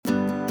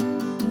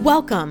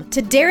Welcome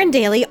to Darren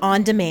Daily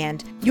On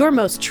Demand, your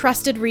most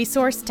trusted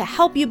resource to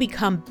help you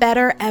become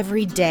better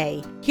every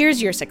day.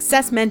 Here's your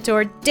success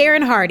mentor,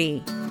 Darren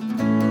Hardy.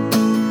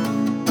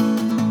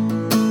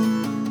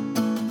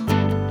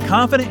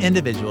 Confident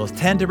individuals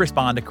tend to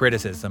respond to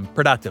criticism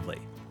productively.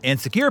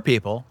 Insecure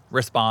people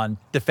respond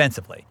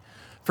defensively.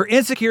 For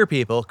insecure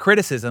people,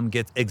 criticism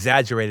gets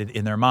exaggerated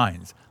in their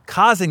minds,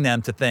 causing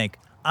them to think,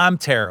 I'm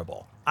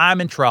terrible, I'm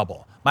in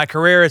trouble, my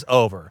career is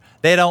over,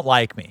 they don't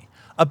like me.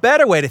 A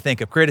better way to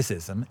think of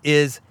criticism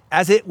is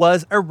as it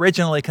was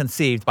originally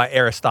conceived by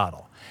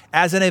Aristotle,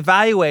 as an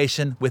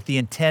evaluation with the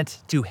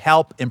intent to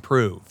help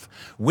improve.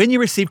 When you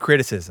receive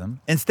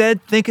criticism,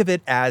 instead think of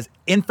it as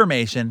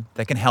information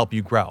that can help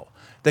you grow.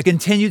 The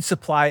continued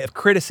supply of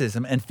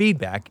criticism and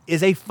feedback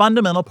is a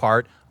fundamental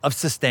part of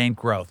sustained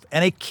growth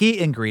and a key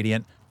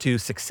ingredient to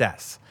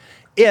success.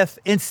 If,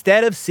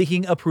 instead of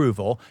seeking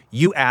approval,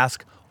 you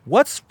ask,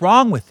 what's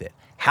wrong with it?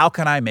 How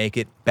can I make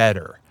it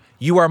better?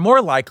 You are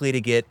more likely to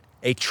get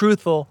a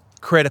truthful,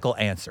 critical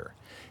answer.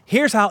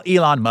 Here's how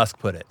Elon Musk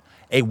put it.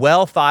 A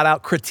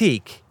well-thought-out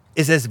critique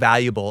is as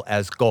valuable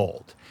as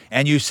gold,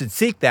 and you should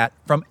seek that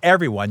from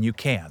everyone you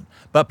can,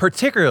 but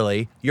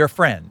particularly your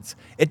friends.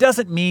 It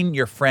doesn't mean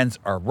your friends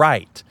are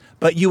right,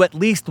 but you at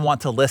least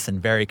want to listen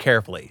very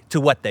carefully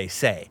to what they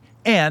say,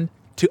 and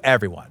to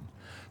everyone.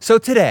 So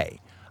today,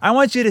 I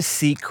want you to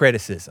seek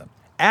criticism.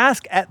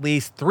 Ask at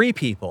least 3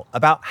 people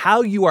about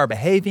how you are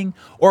behaving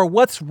or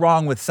what's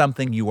wrong with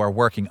something you are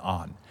working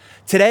on.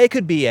 Today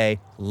could be a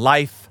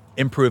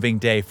life-improving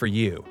day for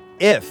you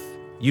if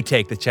you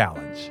take the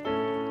challenge.